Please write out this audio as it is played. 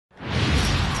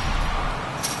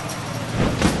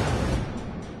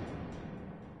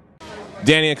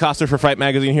Danny Acosta for Fight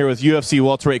Magazine here with UFC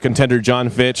welterweight contender Jon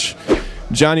Fitch.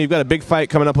 Jon, you've got a big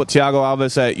fight coming up with Thiago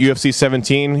Alves at UFC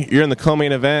 17. You're in the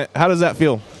co-main event. How does that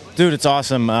feel? Dude, it's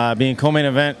awesome. Being co-main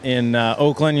event in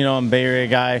Oakland, you know, I'm a Bay Area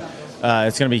guy.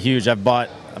 It's going to be huge. I've bought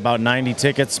about 90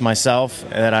 tickets myself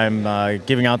that I'm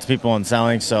giving out to people and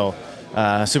selling, so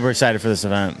super excited for this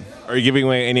event. Are you giving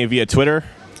away any via Twitter?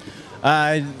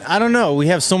 I don't know. We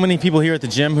have so many people here at the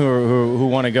gym who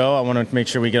want to go. I want to make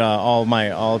sure we get all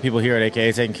the people here at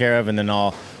AKA taken care of, and then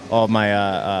all of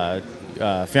my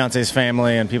fiance's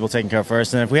family and people taken care of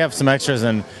first. And if we have some extras,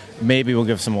 then maybe we'll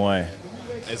give some away.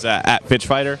 Is that at Fitch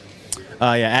Fighter?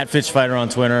 Yeah, at Fitch Fighter on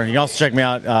Twitter. You can also check me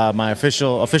out, my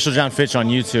official Jon Fitch on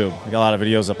YouTube. I got a lot of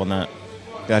videos up on that.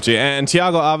 Gotcha. And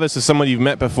Thiago Alves is someone you've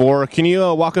met before. Can you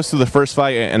walk us through the first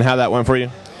fight and how that went for you?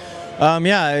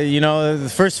 Yeah, you know, the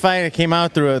first fight I came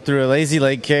out through a lazy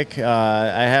leg kick.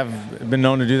 I have been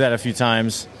known to do that a few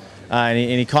times. And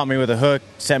he caught me with a hook,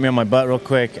 set me on my butt real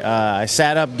quick. I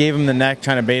sat up, gave him the neck,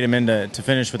 trying to bait him in to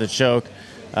finish with a choke.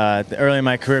 Early in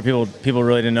my career, people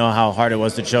really didn't know how hard it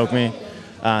was to choke me.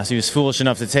 So he was foolish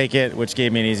enough to take it, which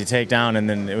gave me an easy takedown, and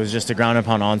then it was just a ground and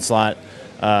pound onslaught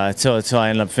until I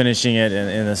ended up finishing it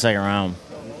in the second round.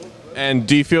 And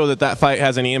do you feel that fight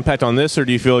has any impact on this, or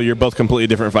do you feel you're both completely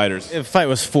different fighters? The fight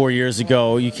was 4 years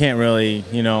ago. You can't really,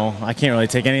 you know, I can't really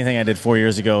take anything I did 4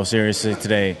 years ago seriously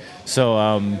today.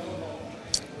 So,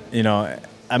 you know,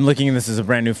 I'm looking at this as a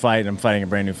brand new fight, and I'm fighting a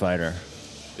brand new fighter.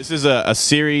 This is a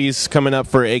series coming up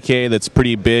for AKA that's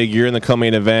pretty big. You're in the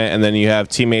co-main event, and then you have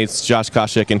teammates Josh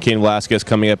Koscheck and Cain Velasquez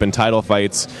coming up in title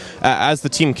fights. As the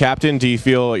team captain, do you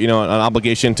feel, you know, an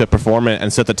obligation to perform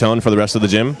and set the tone for the rest of the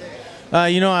gym?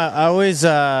 You know, I always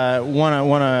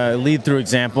want to lead through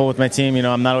example with my team. You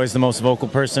know, I'm not always the most vocal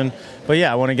person, but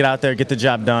yeah, I want to get out there, get the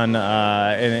job done,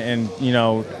 and you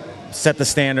know, set the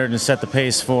standard and set the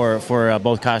pace for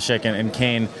both Koscheck and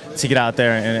Cain to get out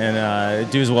there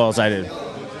and do as well as I did.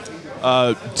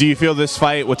 Do you feel this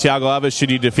fight with Thiago Alves,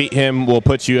 should you defeat him, will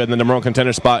put you in the #1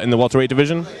 contender spot in the welterweight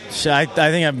division? I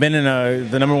think I've been in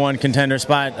the #1 contender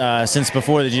spot since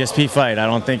before the GSP fight. I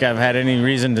don't think I've had any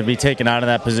reason to be taken out of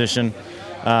that position.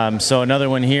 So another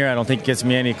one here, I don't think gets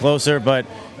me any closer, but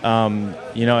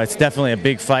you know, it's definitely a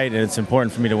big fight, and it's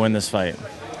important for me to win this fight.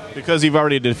 Because you've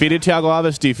already defeated Thiago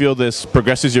Alves, do you feel this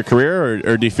progresses your career,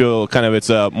 or do you feel kind of it's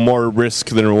a more risk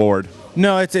than reward?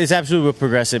 No, it's absolutely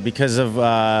progressive because of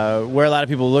where a lot of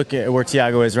people look at where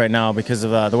Thiago is right now, because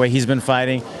of the way he's been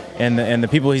fighting and the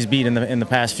people he's beat in the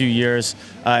past few years.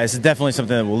 It's definitely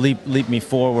something that will leap me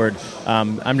forward.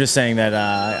 I'm just saying that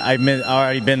I've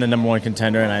already been the #1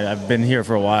 contender, and I've been here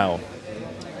for a while.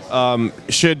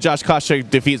 Should Josh Koscheck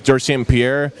defeat George St.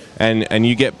 Pierre and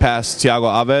you get past Thiago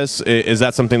Alves, is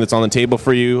that something that's on the table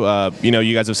for you? You know,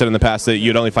 you guys have said in the past that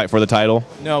you'd only fight for the title.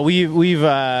 No, we've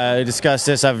discussed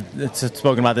this. I've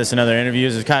spoken about this in other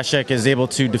interviews. If Koscheck is able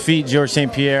to defeat George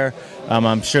St. Pierre,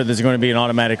 I'm sure there's going to be an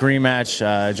automatic rematch.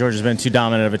 George has been too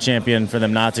dominant of a champion for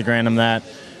them not to grant him that.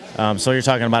 So you're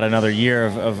talking about another year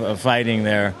of fighting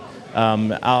there.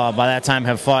 I'll by that time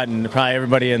have fought and probably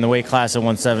everybody in the weight class at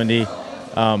 170.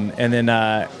 And then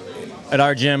at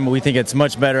our gym, we think it's a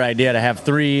much better idea to have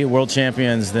 3 world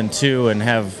champions than 2 and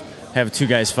have 2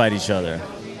 guys fight each other.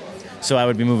 So I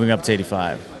would be moving up to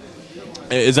 85.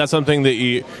 Is that something that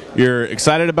you're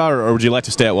excited about, or would you like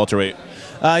to stay at welterweight?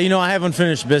 You know, I have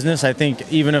unfinished business. I think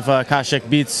even if Koscheck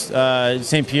beats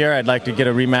St. Pierre, I'd like to get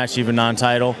a rematch, even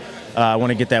non-title. I want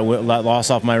to get that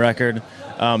loss off my record.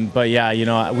 But yeah, you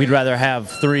know, we'd rather have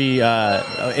 3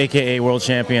 AKA world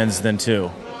champions than 2.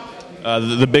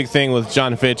 The big thing with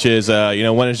Jon Fitch is, you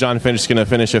know, when is Jon Fitch going to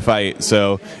finish a fight?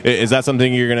 So is that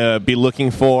something you're going to be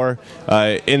looking for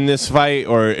in this fight,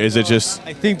 or is it just...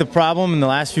 I think the problem in the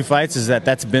last few fights is that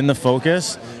that's been the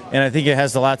focus, and I think it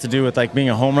has a lot to do with like being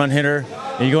a home run hitter.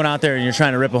 And you're going out there and you're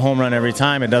trying to rip a home run every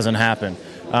time, it doesn't happen.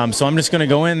 So I'm just going to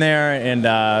go in there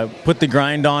and put the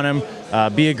grind on him,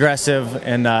 be aggressive,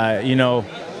 and, you know,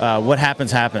 what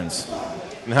happens, happens.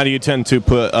 And how do you tend to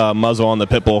put muzzle on the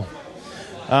pit bull?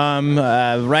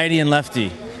 Righty and lefty.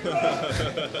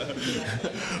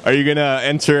 Are you going to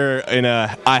enter in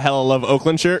a I Hella Love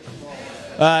Oakland shirt?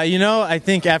 You know, I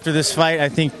think after this fight, I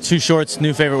think Too Short's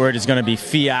new favorite word is going to be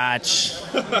fiach.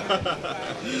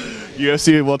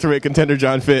 UFC welterweight contender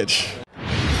Jon Fitch.